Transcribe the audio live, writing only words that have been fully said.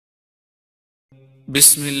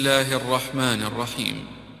بسم الله الرحمن الرحيم.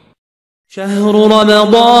 شهر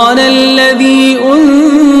رمضان الذي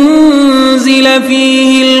أنزل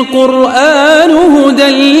فيه القرآن هدى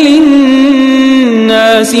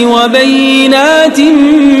للناس وبينات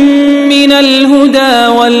من الهدى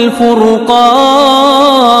والفرقان.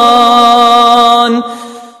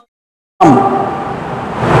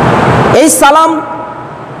 এই সালাম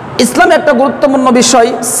ইসলামের একটা গুরুত্বপূর্ণ বিষয়।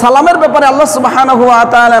 সালামের ব্যাপারে আল্লাহ সুবহানাহু ওয়া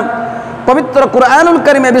তাআলা পবিত্র কুরআনুল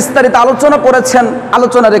কারীমে বিস্তারিত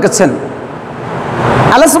আলোচনা রেখেছেন।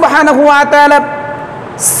 আল্লাহ সুবহানাহু ওয়া তাআলা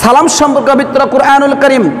সালাম সম্পর্কে পবিত্র কুরআনুল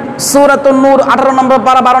কারীম সূরাতুন নূর 18 নম্বর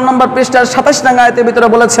পারা 12 নম্বর পৃষ্ঠার 27 নং আয়াতের ভিতরে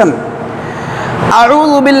বলেছেন,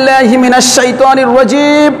 আউযু বিল্লাহি মিনাশ শাইতানির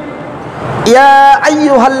রাজীম, ইয়া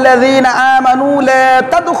আইয়ুহাল্লাযীনা আমানু লা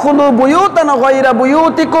তাদখুলু বুয়ুতান গায়রা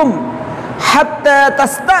বুয়ুতিকুম হাত্তা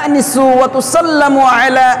তাস্তানিসু ওয়া তুসাল্লামু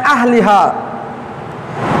আলা আহলিহা।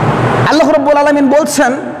 আল্লাহ রাব্বুল আলামিন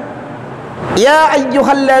বলছেন, ইয়া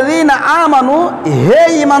আইয়ুহাল্লাযীনা আমানু, হে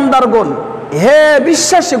ঈমানদারগণ, হে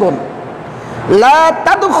বিশ্বাসীগণ, লা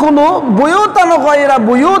তাদখুলু বুয়ুতান গায়রা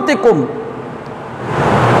বুয়ুতিকুম,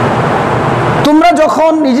 তোমরা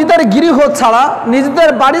যখন নিজেদের গৃহ ছাড়া, নিজেদের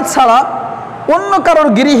বাড়ি ছাড়া অন্য কারোর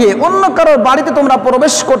গৃহে, অন্য কারোর বাড়িতে তোমরা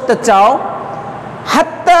প্রবেশ করতে চাও,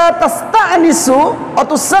 হাত্তা তাস্তানিসু ওয়া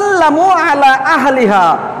তুসাল্লামু আলা আহলিহা,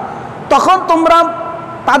 তখন তোমরা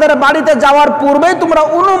তাদের বাড়িতে যাওয়ার পূর্বেই তোমরা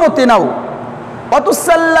অনুমতি নাও। ওয়া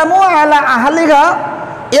তুসাল্লামু আলা আহলিহা,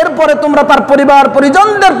 এরপরে তোমরা তার পরিবার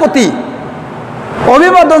পরিজনদের প্রতি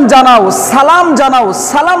অভিবাদন জানাও,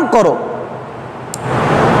 সালাম করো।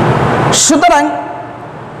 সুতরাং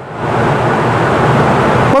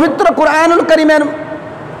পবিত্র কুরআনুল কারীমের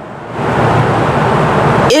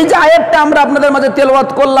এই যে আয়াতটা আমরা আপনাদের মাঝে তেলাওয়াত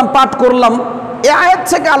করলাম, পাঠ করলাম, এই আয়াত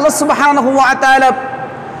থেকে আল্লাহ সুবহানাহু ওয়া তাআলা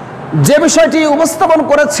যে বিষয়টি উপস্থাপন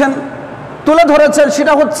করেছেন, তুলে ধরেছেন,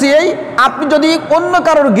 সেটা হচ্ছে এই, আপনি যদি অন্য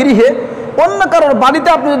কারোর গৃহে, অন্য কারোর বাড়িতে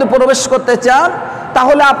আপনি যদি প্রবেশ করতে চান,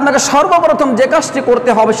 তাহলে আপনাকে সর্বপ্রথম যে কাজটি করতে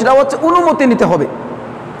হবে সেটা হচ্ছে অনুমতি নিতে হবে।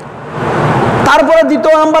 তারপরে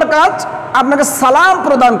দ্বিতীয় নাম্বার কাজ, আপনাকে সালাম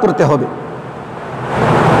প্রদান করতে হবে।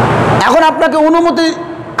 এখন আপনাকে অনুমতি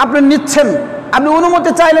আপনি নিচ্ছেন, আপনি অনুমতি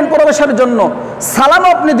চাইলেন প্রবেশের জন্য, সালামও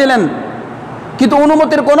আপনি দিলেন, কিন্তু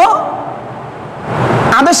অনুমতির কোনো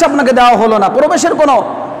আদেশ আপনাকে দেওয়া হলো না, প্রবেশের কোনো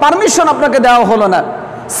পারমিশন আপনাকে দেওয়া হলো না,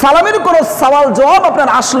 সালামের কোনো সওয়াল জবাব আপনার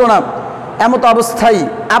আসলো না। এমত অবস্থায়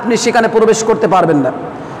আপনি সেখানে প্রবেশ করতে পারবেন না,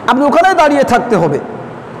 আপনি ওখানে দাঁড়িয়ে থাকতে হবে।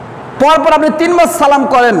 পরপর আপনি 3 বার সালাম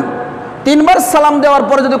করেন, 3 বার সালাম দেওয়ার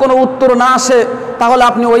পরে যদি কোনো উত্তর না আসে, তাহলে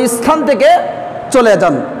আপনি ওই স্থান থেকে চলে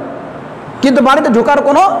যান, কিন্তু বাড়িতে ঢোকার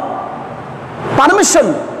কোনো পারমিশন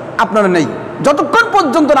আপনার নেই। যতক্ষণ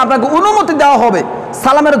পর্যন্ত আপনাকে অনুমতি দেওয়া হবে,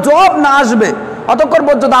 সালামের জবাব না আসবে, অতক্ষণ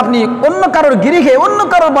পর্যন্ত আপনি অন্য কারোর গৃহে, অন্য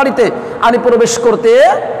কারোর বাড়িতে আপনি প্রবেশ করতে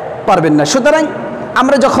পারবেন না। সুতরাং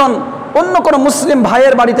আমরা যখন অন্য কোনো মুসলিম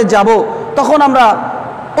ভাইয়ের বাড়িতে যাব, তখন আমরা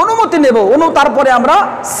অনুমতি নেব, তারপরে আমরা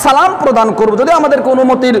সালাম প্রদান করব। যদি আমাদেরকে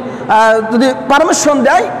অনুমতির যদি পারমিশন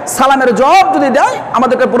দেয়, সালামের জবাব যদি দেয়,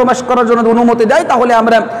 আমাদেরকে প্রবেশ করার জন্য অনুমতি দেয়, তাহলে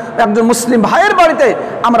আমরা একজন মুসলিম ভাইয়ের বাড়িতে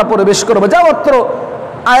আমরা প্রবেশ করব, যা অত্র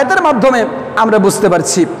আয়াতের মাধ্যমে আমরা বুঝতে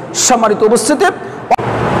পারছি। সম্মানিত উপস্থিতি,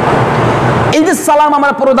 এই যে সালাম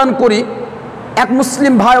আমরা প্রদান করি, এক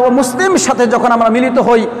মুসলিম ভাই ও মুসলিম সাথে যখন আমরা মিলিত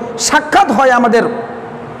হই, সাক্ষাৎ হয় আমাদের,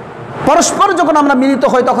 পরস্পর যখন আমরা মিলিত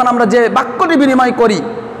হই, তখন আমরা যে বাক্যটি বিনিময় করি,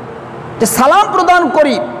 যে সালাম প্রদান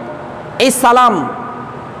করি, এই সালাম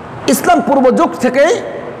ইসলাম পূর্ব যুগ থেকেই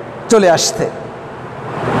চলে আসছে।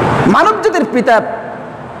 মানবজাতির পিতা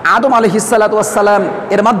আদম আলাইহিস সালাতু ওয়াস সালাম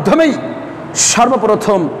এর মাধ্যমেই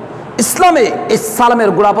সর্বপ্রথম ইসলামে এই সালামের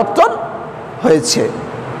গোড়াপত্তন হয়েছে।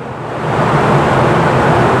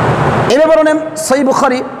 এই বিবরণে সহিহ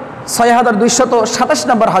বুখারী 6227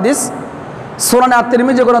 নম্বর হাদিস, সুনানে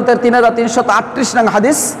আত-তিরমিজি গ্রন্থের 3338 নং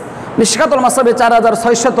হাদিস, মিশকাতুল মাসাবি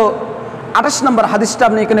 4628 নম্বর হাদিসটা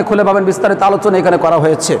আপনি এখানে খুলে পাবেন, বিস্তারিত আলোচনা এখানে করা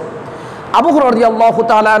হয়েছে। আবু হুরায়রা রাদিয়াল্লাহু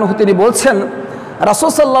তাআলা আনহু তিনি বলছেন, রাসূল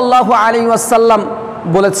সাল্লাল্লাহু আলাইহি ওয়াসাল্লাম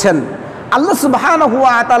বলেছেন, আল্লাহ সুবহানাহু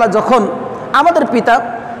ওয়া তাআলা যখন আমাদের পিতা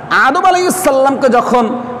আদম আলাইহিস সালামকে যখন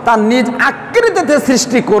তার নিজ আকৃতিতে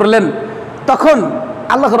সৃষ্টি করলেন, তখন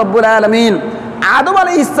আল্লাহ রাব্বুল আলামিন আদম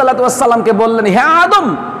আলাইহিস সালাতু ওয়াস সালামকে বললেন, হে আদম,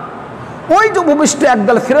 ওই যে উপবিষ্ট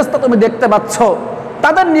একদল ফেরেশতা তুমি দেখতে পাচ্ছ,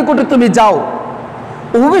 তাদের নিকটে তুমি যাও।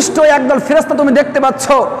 উপবিষ্ট একদল ফেরেশতা তুমি দেখতে পাচ্ছ,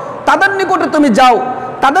 তাদের নিকটে তুমি যাও,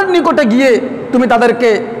 তাদের নিকটে গিয়ে তুমি তাদেরকে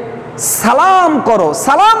সালাম করো,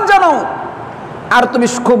 সালাম জানাও, আর তুমি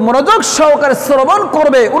খুব মনোযোগ সহকারে শ্রবণ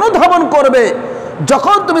করবে, অনুধাবন করবে।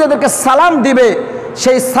 যখন তুমি তাদেরকে সালাম দিবে,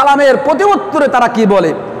 সেই সালামের প্রতি উত্তরে তারা কি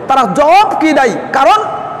বলে, তারা জবাব কি দেয়। কারণ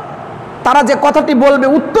তারা যে কথাটি বলবে,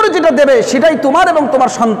 উত্তরে যেটা দেবে, সেটাই তোমার এবং তোমার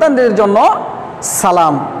সন্তানদের জন্য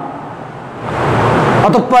সালাম।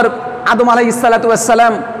 অতঃপর আদম আলাইহিস সালাতু ওয়াস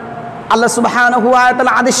সালাম আল্লাহ সুবহানাহু ওয়া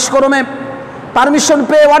তাআলা আদেশ ক্রমে, পারমিশন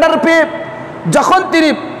পেয়ে, অর্ডার পেয়ে যখন তিনি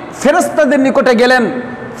ফেরেশতাদের নিকটে গেলেন,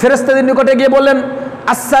 ফেরেশতাদের নিকটে গিয়ে বললেন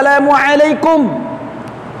আসসালামু আলাইকুম,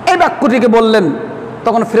 এই বাক্যটিকে বললেন,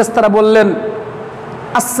 তখন ফেরেশতারা বললেন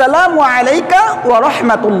আসসালামু আলাইকা ওয়া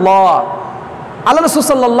রাহমাতুল্লাহ। আল্লাহ রাসূল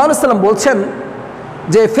সাল্লাল্লাহু আলাইহি ওয়াসাল্লাম বলছেন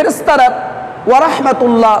যে ফেরেশতারা ওয়া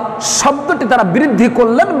রাহমাতুল্লাহ শব্দটি তারা বৃদ্ধি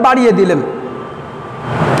করলেন, বাড়িয়ে দিলেন।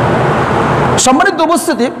 সম্মানিত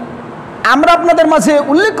উপস্থিতি, আমরা আপনাদের মাঝে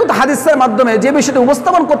উল্লেখিত হাদিসের মাধ্যমে যে বিষয়টি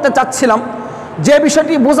উপস্থাপন করতে চাচ্ছিলাম, যে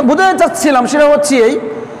বিষয়টি বোঝাতে চাচ্ছিলাম, সেটা হচ্ছে এই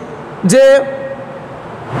যে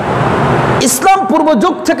ইসলাম পূর্ব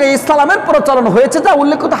যুগ থেকে ইসলামের প্রচলন হয়েছে, যা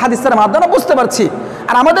উল্লেখিত হাদিসের মাধ্যমে বুঝতে পারছি।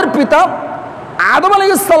 আর আমাদের পিতা আদম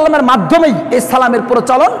আলাইহিস সালামের মাধ্যমেই ইসলামের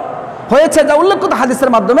প্রচলন হয়েছে, যা উল্লেখিত হাদিসের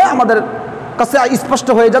মাধ্যমে আমাদের কাছে স্পষ্ট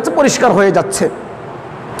হয়ে যাচ্ছে, পরিষ্কার হয়ে যাচ্ছে।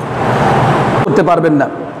 করতে পারবেন না।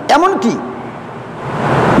 এমনকি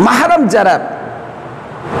মাহরাম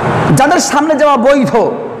যাদের সামনে যাওয়া বৈধ,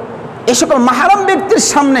 এই সকল মাহরাম ব্যক্তির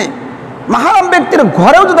সামনে, মাহরাম ব্যক্তির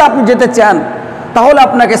ঘরেও যদি আপনি যেতে চান, তাহলে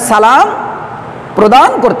আপনাকে সালাম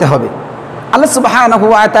প্রদান করতে হবে। আল্লাহ সুবহানাহু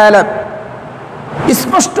ওয়া তাআলা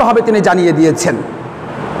স্পষ্টভাবে তিনি জানিয়ে দিয়েছেন,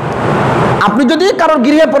 আপনি যদি কারোর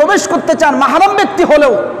গৃহে প্রবেশ করতে চান, মাহরাম ব্যক্তি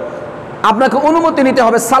হলেও আপনাকে অনুমতি নিতে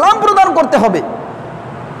হবে, সালাম প্রদান করতে হবে।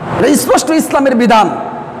 এটা স্পষ্ট ইসলামের বিধান।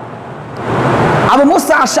 আবু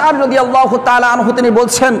মুসা আশআরী রাদিয়াল্লাহু তাআলা আনহু তিনি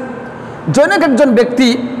বলছেন, জনৈক একজন ব্যক্তি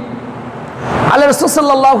আল্লাহ রাসূল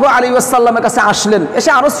সাল্লাল্লাহু আলাইহি ওয়াসাল্লামের কাছে আসলেন,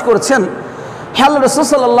 এসে আরজ করছেন, হে আল্লাহ রাসূল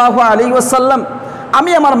সাল্লাল্লাহু আলাইহি ওয়াসাল্লাম,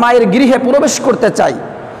 আমি আমার মায়ের গৃহে প্রবেশ করতে চাই,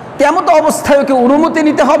 তেমন অবস্থায় ওকে অনুমতি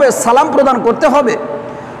নিতে হবে, সালাম প্রদান করতে হবে?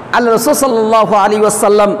 আল্লাহ রাসূল সাল্লাল্লাহু আলাইহি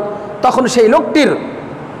ওয়াসাল্লাম তখন সেই লোকটির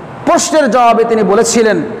প্রশ্নের জবাবে তিনি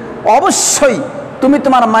বলেছিলেন, অবশ্যই তুমি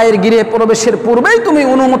তোমার মায়ের গৃহে প্রবেশের পূর্বেই তুমি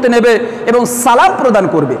অনুমতি নেবে এবং সালাম প্রদান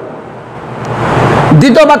করবে।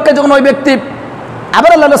 দ্বিতীয় বাক্যে যখন ওই ব্যক্তি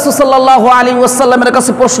আবার আল্লাহ রাসূল সাল্লাল্লাহু আলাইহি ওয়াসাল্লামের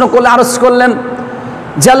কাছে প্রশ্ন করলে, আরজ করলেন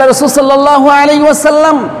যে আল্লাহ রাসূল সাল্লাল্লাহু আলাইহি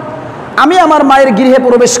ওয়াসাল্লাম, আমি আমার মায়ের গৃহে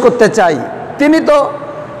প্রবেশ করতে চাই, তিনি তো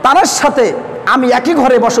তার সাথে আমি একই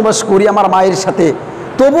ঘরে বসবাস করি আমার মায়ের সাথে,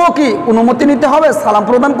 তবুও কি অনুমতি নিতে হবে, সালাম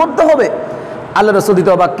প্রদান করতে হবে? আল্লাহ রাসূল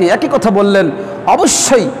দ্বিতীয় বাক্যে একই কথা বললেন,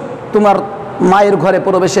 অবশ্যই তোমার মায়ের ঘরে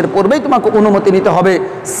প্রবেশের পূর্বেই তোমাকে অনুমতি নিতে হবে,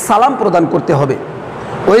 সালাম প্রদান করতে হবে।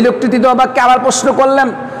 ওই লোকটি দ্বিতীয় বাক্যে আবার প্রশ্ন করলেন,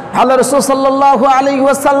 আল্লাহ রাসূল সাল্লাল্লাহু আলাইহি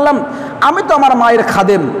ওয়াসাল্লাম, আমি তো আমার মায়ের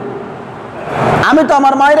খাদেম, আমি তো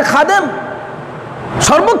আমার মায়ের খাদেম,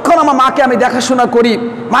 সর্বক্ষণ আমার মাকে আমি দেখাশোনা করি,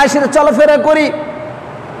 মায়ের সাথে চলাফেরা করি,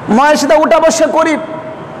 মায়ের সাথে উঠা বসা করি,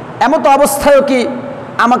 এমন তো অবস্থায়ও কি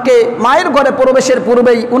আমাকে মায়ের ঘরে প্রবেশের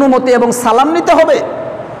পূর্বেই অনুমতি এবং সালাম নিতে হবে?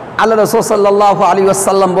 আল্লাহ রাসূল সাল্লাল্লাহু আলাইহি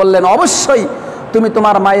ওয়াসাল্লাম বললেন, অবশ্যই তুমি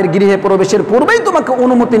তোমার মায়ের গৃহে প্রবেশের পূর্বেই তোমাকে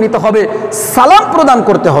অনুমতি নিতে হবে, সালাম প্রদান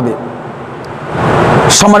করতে হবে।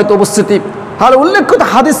 সম্মানিত উপস্থিতি, আর উল্লেখিত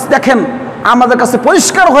হাদিস দেখেন, আমাদের কাছে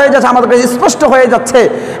পরিষ্কার হয়ে যাচ্ছে, আমাদের কাছে স্পষ্ট হয়ে যাচ্ছে,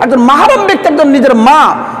 একজন মাহরাম ব্যক্তি, একজন নিজের মা,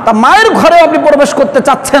 তা মায়ের ঘরে আপনি প্রবেশ করতে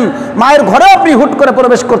চাচ্ছেন, মায়ের ঘরে আপনি হুট করে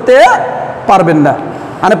প্রবেশ করতে পারবেন না।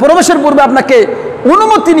 মানে প্রবেশের পূর্বে আপনাকে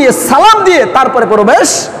অনুমতি নিয়ে সালাম দিয়ে তারপরে প্রবেশ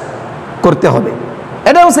করতে হবে।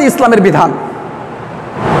 এটা হচ্ছে ইসলামের বিধান।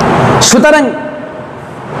 সুতরাং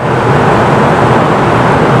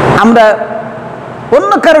আমরা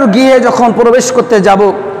অন্য কারোর গৃহে যখন প্রবেশ করতে যাব,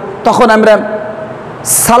 তখন আমরা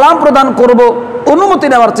সালাম প্রদান করব, অনুমতি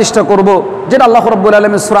নেওয়ার চেষ্টা করব, যেটা আল্লাহ রাব্বুল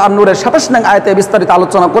আলামিন সূরা আন-নূরের ২৭ নং আয়াতে বিস্তারিত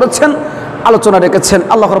আলোচনা রেখেছেন।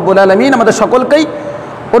 আল্লাহ রাব্বুল আলামিন আমাদের সকলকেই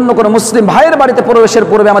অন্য কোনো মুসলিম ভাইয়ের বাড়িতে প্রবেশের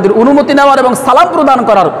পূর্বে আমাদের অনুমতি নেওয়ার এবং সালাম প্রদান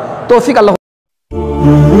করার তৌফিক আল্লাহ